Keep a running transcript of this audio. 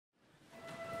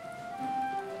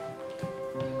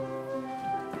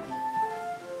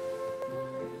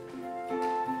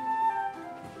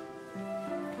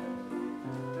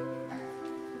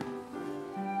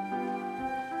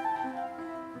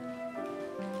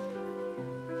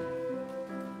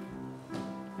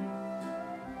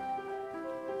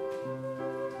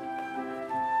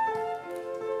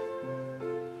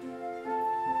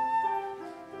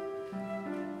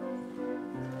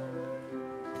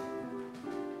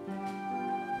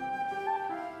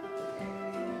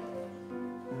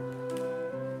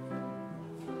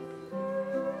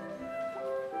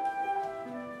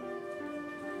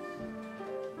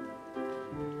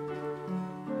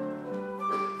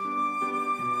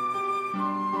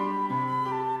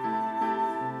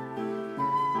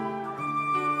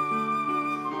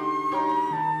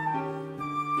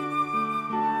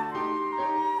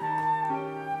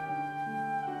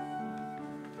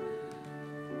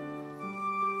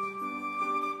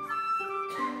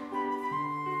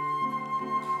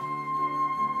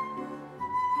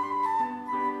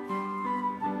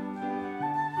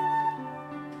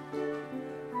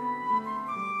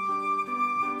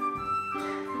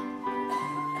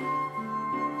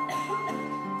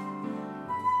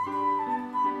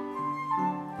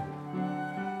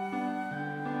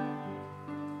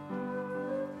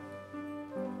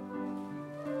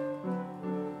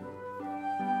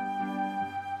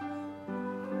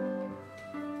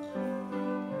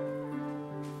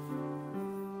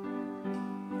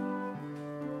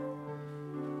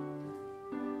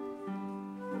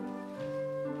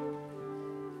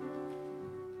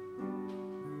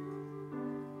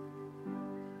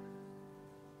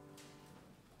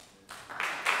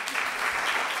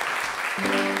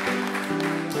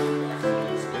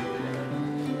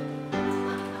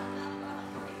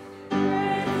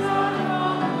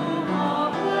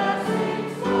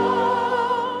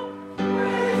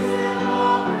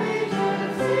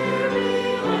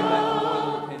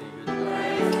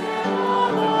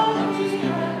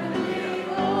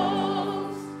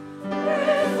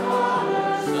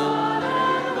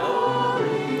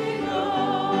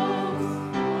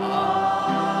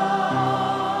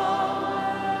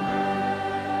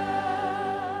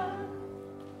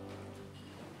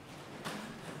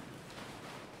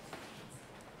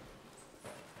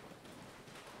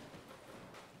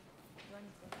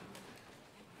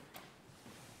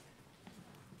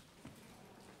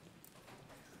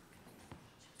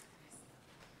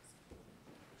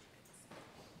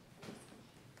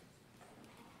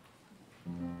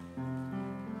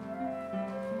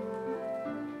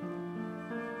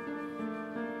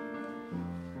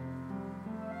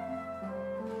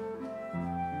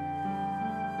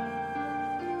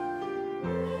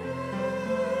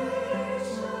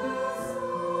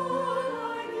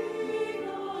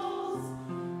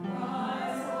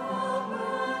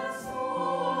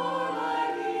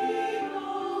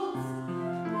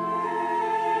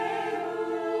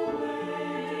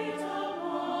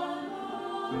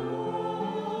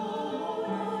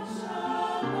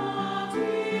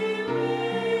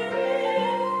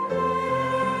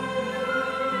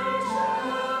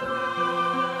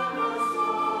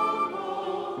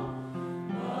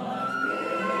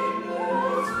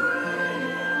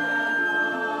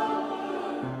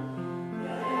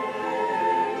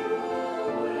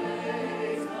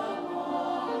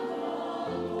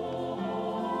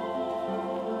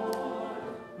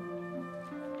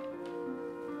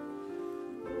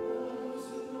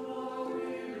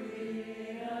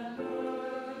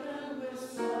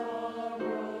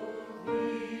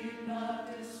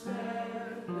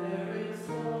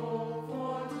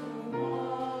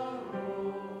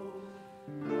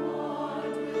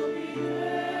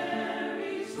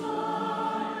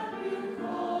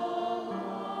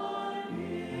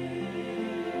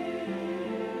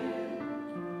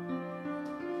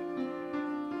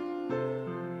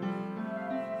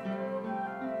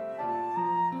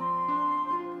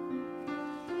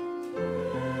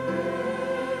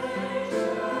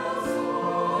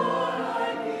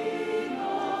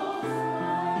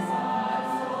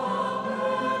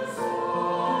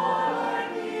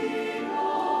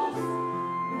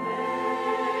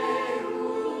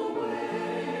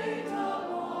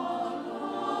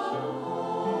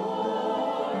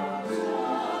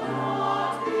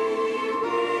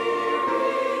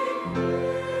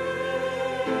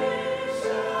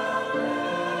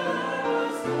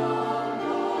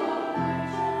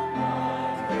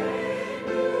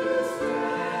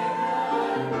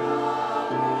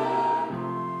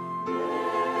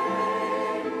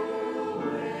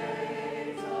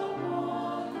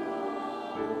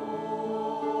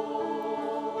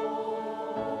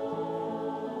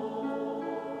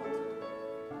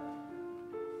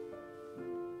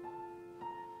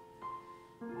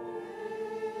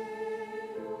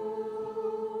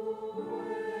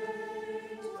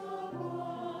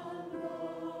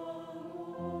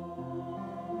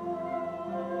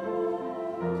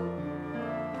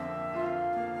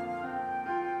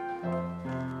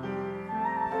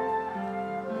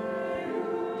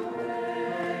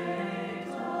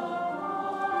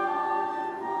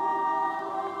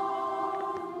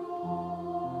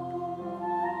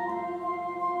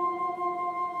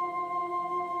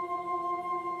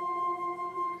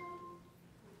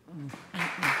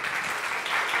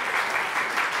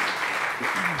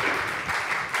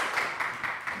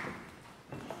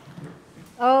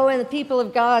Oh, and the people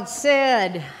of God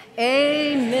said,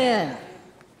 Amen.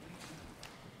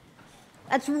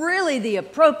 That's really the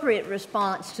appropriate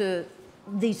response to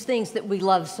these things that we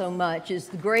love so much, is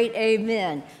the great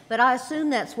amen. But I assume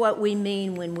that's what we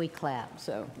mean when we clap,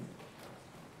 so.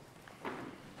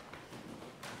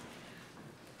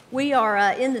 We are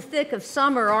in the thick of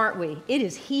summer, aren't we? It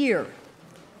is here.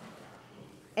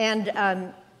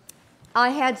 And I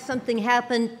had something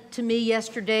happen to me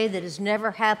yesterday that has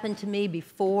never happened to me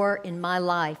before in my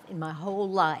life, in my whole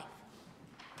life.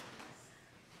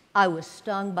 I was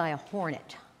stung by a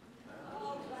hornet.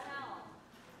 Oh, wow.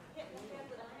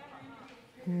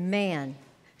 Man.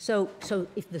 So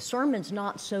if the sermon's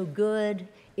not so good,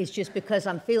 it's just because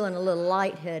I'm feeling a little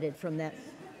lightheaded from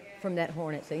that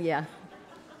hornet. So, yeah.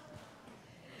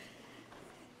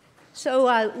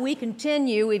 So we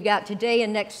continue. We've got today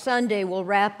and next Sunday. We'll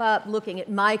wrap up looking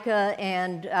at Micah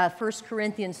and 1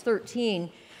 Corinthians 13.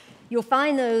 You'll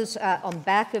find those on the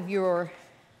back of your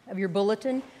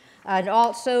bulletin. And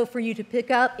also for you to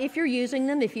pick up if you're using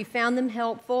them, if you found them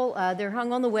helpful. They're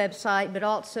hung on the website, but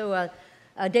also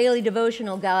a daily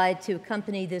devotional guide to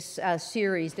accompany this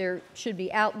series. There should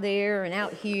be out there and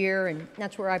out here, and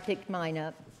that's where I picked mine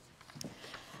up.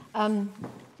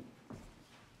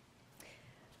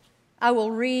 I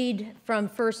will read from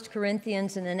 1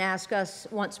 Corinthians and then ask us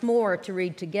once more to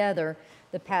read together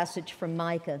the passage from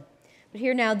Micah. But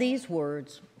hear now these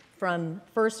words from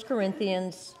 1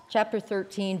 Corinthians chapter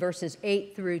 13, verses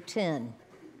 8 through 10.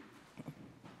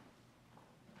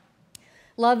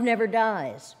 Love never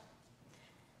dies.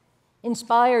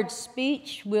 Inspired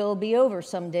speech will be over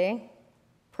someday.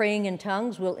 praying in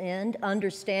tongues will end.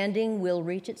 Understanding will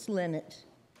reach its limit.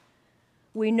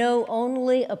 We know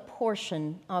only a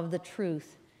portion of the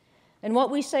truth. And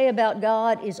what we say about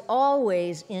God is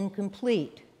always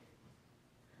incomplete.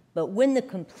 But when the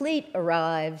complete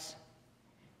arrives,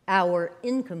 our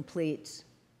incompletes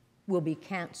will be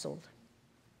canceled.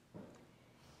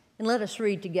 And let us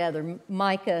read together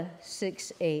Micah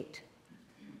 6:8.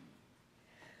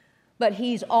 But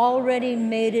he's already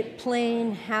made it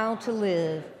plain how to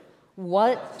live,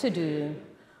 what to do,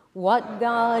 what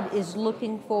God is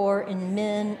looking for in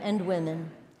men and women.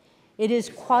 It is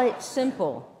quite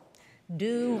simple.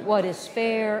 Do what is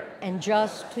fair and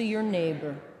just to your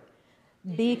neighbor.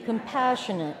 Be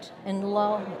compassionate and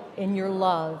love in your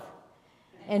love,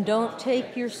 and don't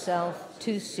take yourself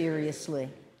too seriously.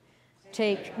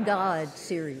 Take God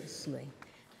seriously.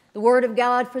 The word of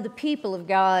God for the people of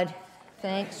God.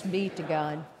 Thanks be to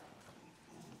God.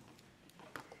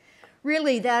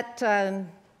 Really, that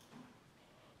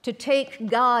to take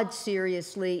God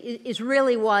seriously is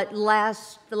really what the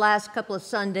last couple of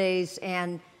Sundays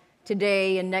and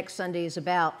today and next Sunday is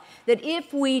about. That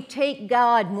if we take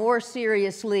God more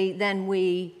seriously than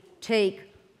we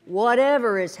take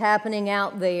whatever is happening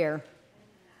out there,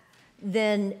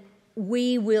 then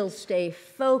we will stay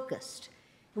focused.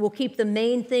 We'll keep the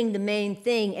main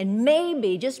thing, and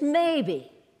maybe, just maybe,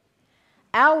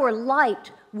 our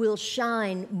light will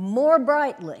shine more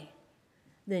brightly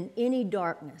than any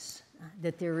darkness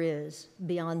that there is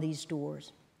beyond these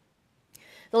doors.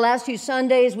 The last few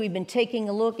Sundays, we've been taking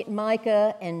a look at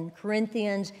Micah and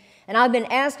Corinthians, and I've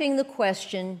been asking the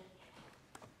question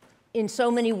in so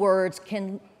many words,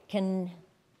 can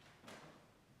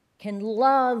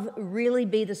love really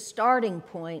be the starting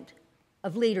point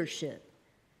of leadership?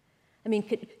 I mean,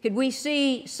 could we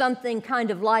see something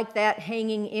kind of like that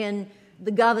hanging in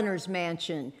the governor's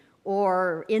mansion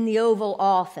or in the Oval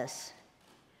Office?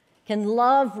 Can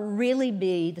love really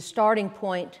be the starting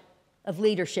point of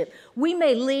leadership? We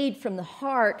may lead from the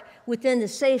heart within the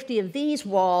safety of these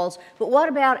walls, but what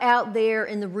about out there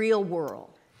in the real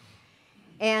world?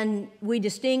 And we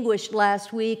distinguished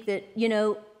last week that,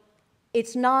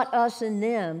 it's not us and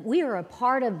them. We are a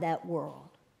part of that world,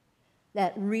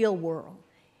 that real world.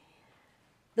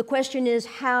 The question is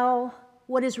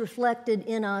what is reflected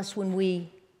in us when we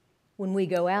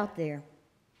go out there?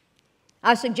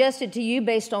 I suggested to you,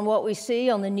 based on what we see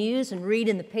on the news and read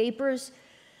in the papers,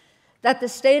 that the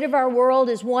state of our world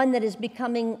is one that is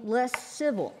becoming less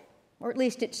civil, or at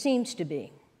least it seems to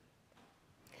be.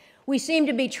 We seem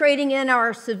to be trading in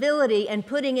our civility and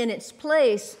putting in its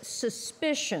place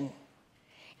suspicion.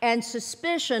 And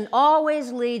suspicion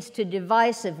always leads to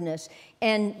divisiveness,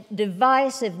 and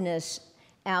divisiveness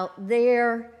out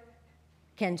there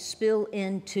can spill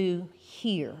into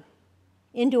here,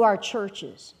 into our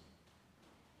churches.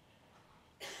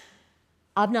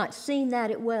 I've not seen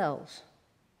that at Wells.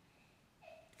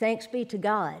 Thanks be to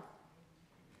God.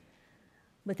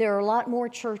 But there are a lot more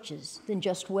churches than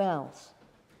just Wells.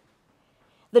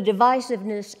 The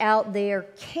divisiveness out there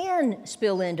can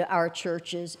spill into our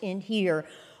churches in here.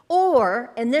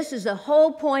 Or, and this is the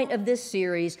whole point of this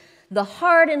series, the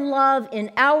heart and love in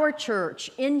our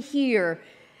church in here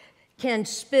can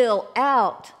spill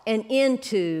out and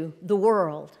into the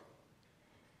world.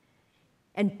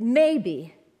 And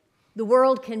maybe the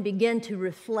world can begin to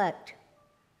reflect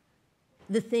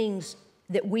the things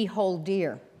that we hold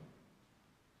dear.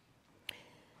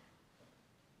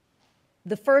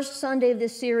 The first Sunday of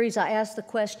this series, I asked the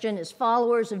question, as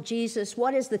followers of Jesus,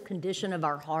 what is the condition of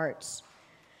our hearts?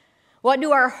 What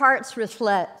do our hearts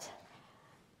reflect?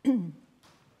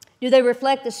 Do they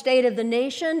reflect the state of the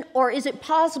nation, or is it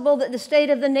possible that the state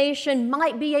of the nation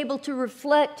might be able to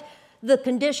reflect the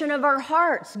condition of our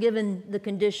hearts, given the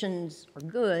conditions are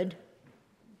good?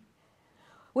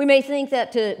 We may think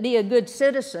that to be a good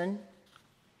citizen,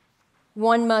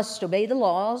 one must obey the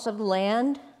laws of the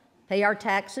land, pay our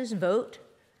taxes, vote,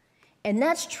 and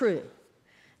that's true.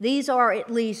 These are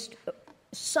at least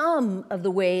some of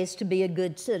the ways to be a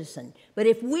good citizen. But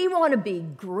if we want to be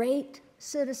great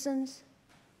citizens,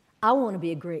 I want to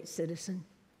be a great citizen.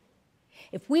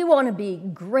 If we want to be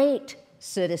great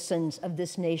citizens of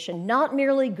this nation, not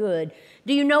merely good,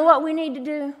 do you know what we need to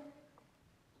do?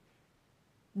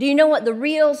 Do you know what the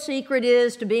real secret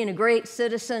is to being a great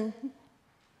citizen?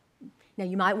 Now,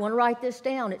 you might want to write this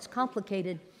down. It's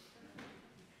complicated.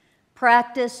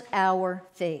 Practice our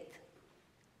faith.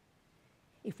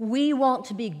 If we want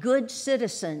to be good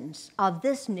citizens of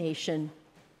this nation,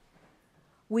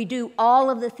 we do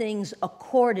all of the things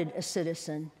accorded a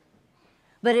citizen.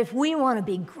 But if we want to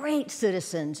be great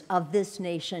citizens of this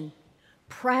nation,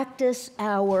 practice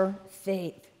our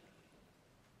faith.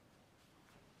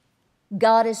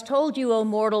 God has told you, O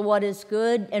mortal, what is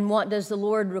good, and what does the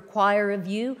Lord require of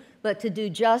you, but to do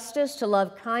justice, to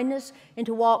love kindness, and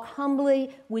to walk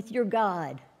humbly with your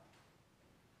God.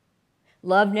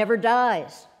 Love never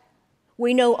dies.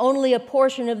 We know only a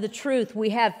portion of the truth. We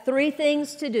have 3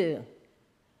 things to do: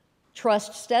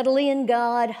 trust steadily in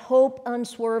God, hope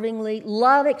unswervingly,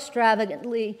 love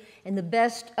extravagantly, and the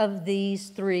best of these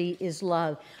 3 is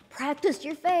love. Practice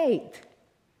your faith.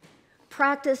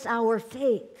 Practice our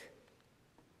faith.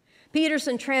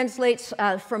 Peterson translates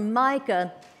from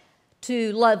Micah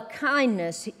to love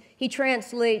kindness. He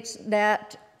translates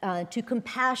that to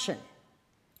compassion.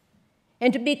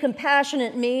 And to be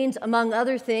compassionate means, among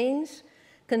other things,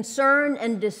 concern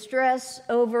and distress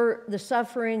over the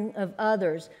suffering of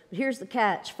others. But here's the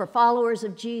catch. For followers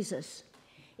of Jesus,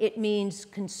 it means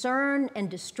concern and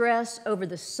distress over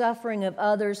the suffering of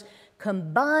others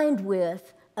combined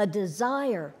with a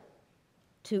desire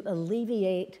to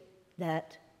alleviate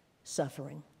that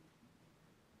suffering.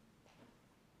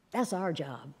 That's our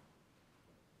job.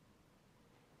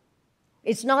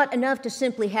 It's not enough to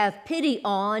simply have pity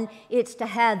on, it's to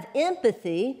have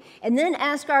empathy and then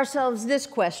ask ourselves this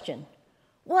question: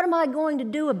 what am I going to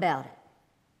do about it?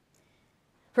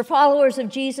 For followers of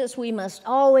Jesus, we must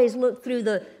always look through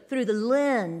the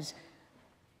lens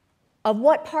of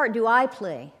what part do I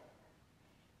play?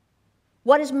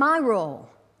 What is my role?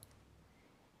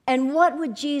 And what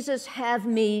would Jesus have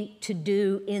me to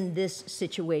do in this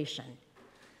situation?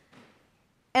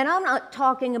 And I'm not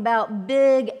talking about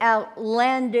big,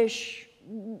 outlandish,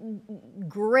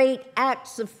 great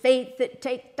acts of faith that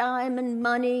take time and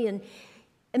money. And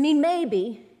I mean,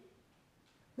 maybe,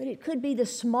 but it could be the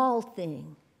small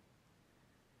thing.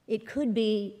 It could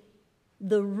be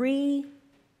the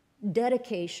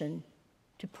rededication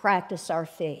to practice our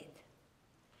faith.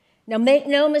 Now, make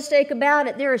no mistake about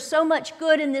it, there is so much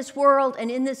good in this world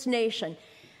and in this nation.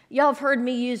 Y'all have heard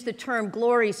me use the term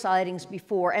glory sightings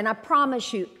before, and I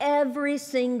promise you, every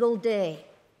single day,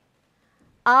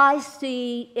 I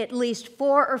see at least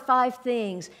 4 or 5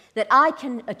 things that I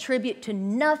can attribute to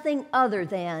nothing other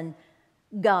than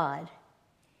God.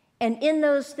 And in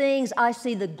those things, I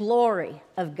see the glory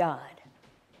of God.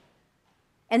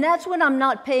 And that's when I'm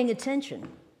not paying attention.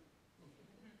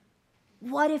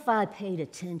 What if I paid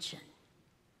attention?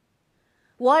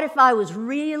 What if I was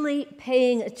really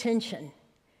paying attention?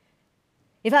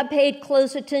 If I paid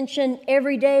close attention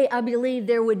every day, I believe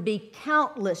there would be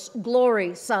countless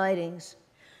glory sightings.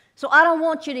 So I don't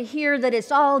want you to hear that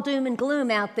it's all doom and gloom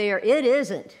out there. It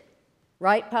isn't.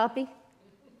 Right, Poppy?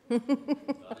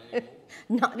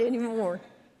 Not anymore.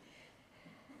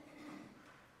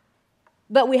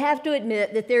 But we have to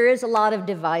admit that there is a lot of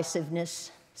divisiveness,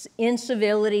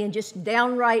 incivility, and just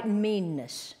downright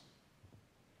meanness.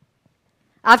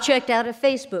 I've checked out of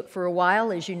Facebook for a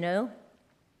while, as you know.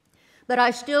 But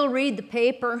I still read the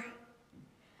paper.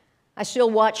 I still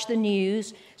watch the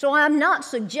news. So I'm not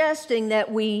suggesting that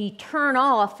we turn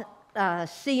off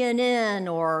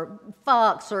CNN or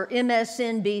Fox or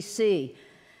MSNBC.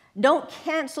 Don't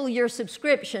cancel your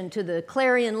subscription to the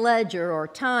Clarion Ledger or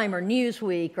Time or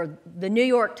Newsweek or the New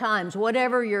York Times,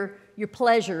 whatever your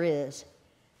pleasure is.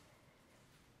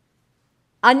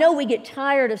 I know we get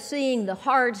tired of seeing the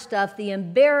hard stuff, the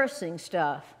embarrassing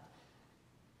stuff.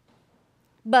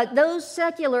 But those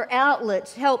secular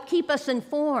outlets help keep us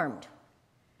informed.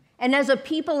 And as a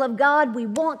people of God, we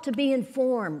want to be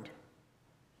informed.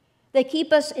 They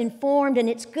keep us informed, and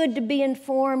it's good to be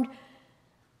informed.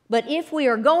 But if we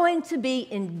are going to be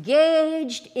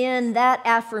engaged in that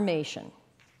affirmation,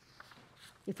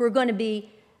 if we're going to be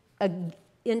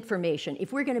information,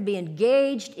 if we're going to be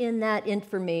engaged in that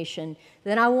information,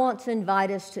 then I want to invite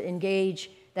us to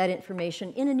engage that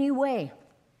information in a new way.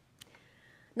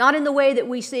 Not in the way that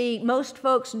we see most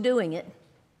folks doing it.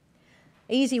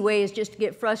 Easy way is just to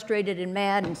get frustrated and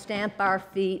mad and stamp our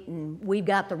feet and we've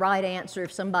got the right answer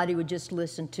if somebody would just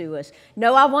listen to us.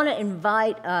 No, I want to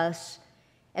invite us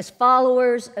as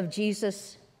followers of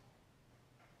Jesus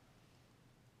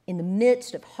in the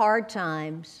midst of hard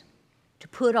times to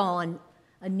put on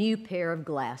a new pair of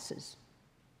glasses.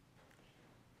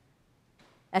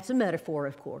 That's a metaphor,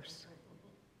 of course.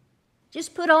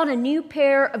 Just put on a new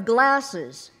pair of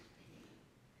glasses.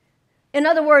 In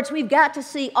other words, we've got to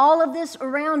see all of this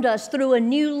around us through a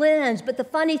new lens. But the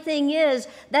funny thing is,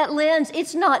 that lens,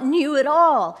 it's not new at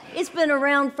all. It's been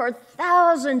around for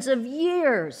thousands of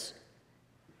years.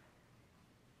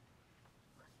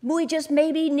 We just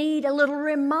maybe need a little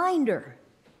reminder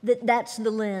that that's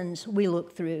the lens we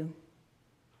look through.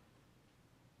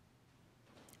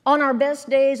 On our best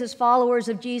days as followers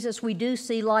of Jesus, we do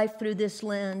see life through this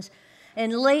lens.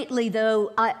 And lately,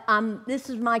 though, this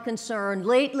is my concern.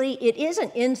 Lately, it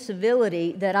isn't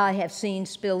incivility that I have seen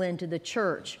spill into the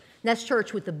church. That's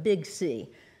church with a big C,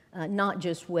 not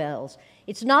just Wells.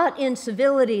 It's not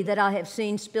incivility that I have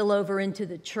seen spill over into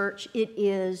the church. It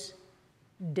is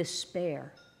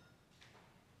despair.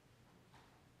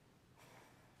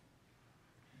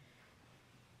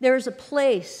 There's a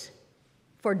place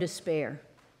for despair.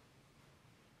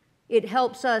 It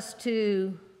helps us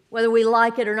to, whether we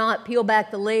like it or not, peel back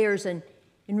the layers and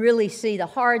really see the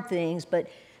hard things, but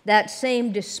that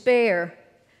same despair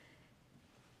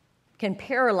can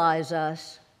paralyze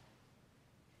us.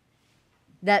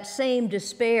 That same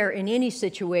despair in any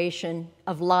situation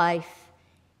of life,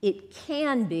 it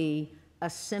can be a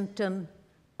symptom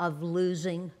of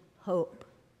losing hope.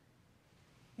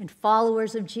 And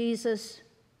followers of Jesus,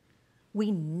 we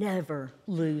never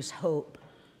lose hope.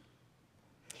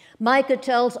 Micah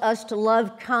tells us to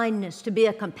love kindness, to be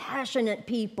a compassionate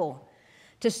people,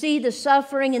 to see the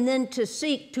suffering and then to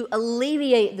seek to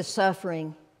alleviate the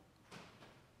suffering.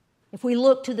 If we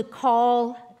look to the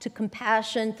call to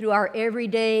compassion through our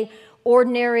everyday,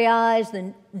 ordinary eyes,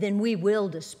 then we will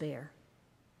despair.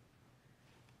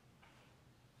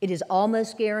 It is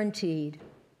almost guaranteed.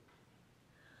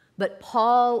 But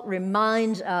Paul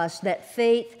reminds us that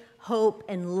faith, hope,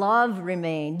 and love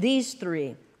remain, these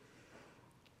three.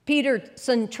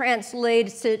 Peterson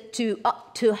translates it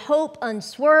to hope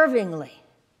unswervingly.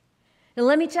 Now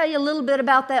let me tell you a little bit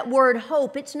about that word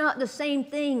hope. It's not the same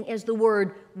thing as the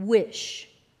word wish.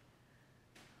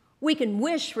 We can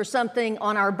wish for something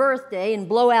on our birthday and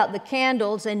blow out the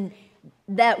candles, and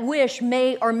that wish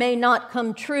may or may not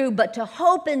come true, but to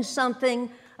hope in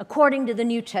something, according to the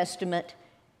New Testament,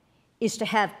 is to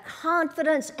have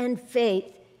confidence and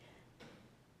faith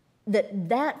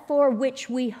that for which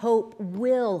we hope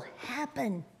will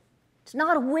happen. It's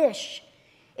not a wish,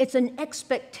 it's an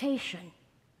expectation.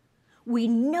 We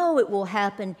know it will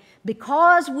happen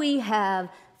because we have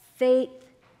faith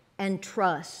and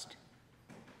trust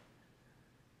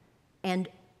and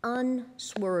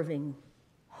unswerving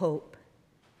hope.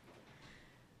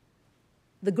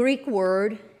 The Greek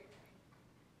word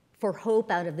for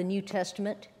hope out of the New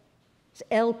Testament is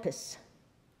elpis.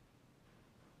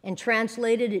 And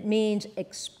translated, it means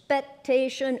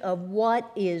expectation of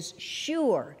what is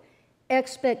sure,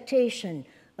 expectation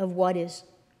of what is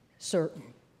certain.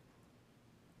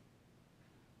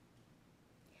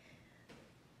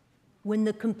 When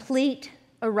the complete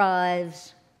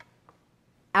arrives,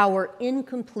 our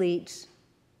incompletes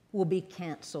will be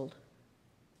canceled.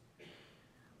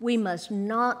 We must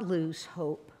not lose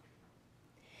hope.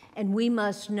 And we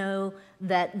must know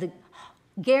that the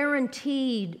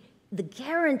guarantee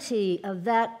of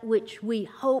that which we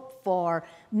hope for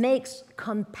makes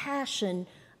compassion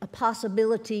a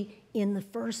possibility in the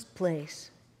first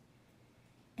place.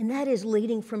 And that is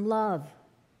leading from love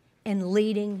and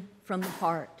leading from the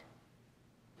heart.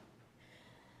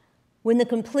 When the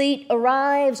complete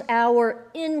arrives, our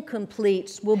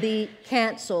incompletes will be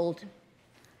canceled.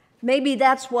 Maybe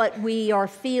that's what we are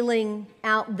feeling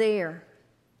out there,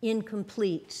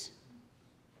 incompletes.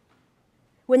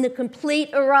 When the complete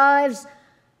arrives,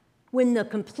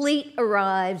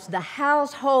 the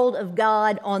household of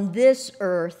God on this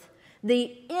earth,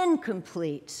 the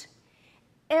incompletes,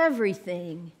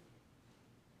 everything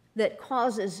that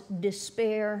causes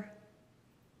despair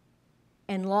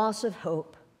and loss of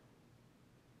hope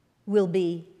will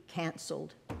be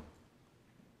canceled.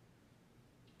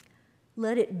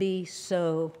 Let it be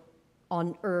so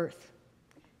on earth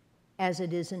as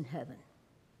it is in heaven.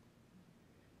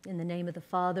 In the name of the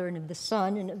Father, and of the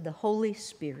Son, and of the Holy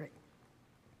Spirit.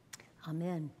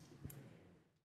 Amen.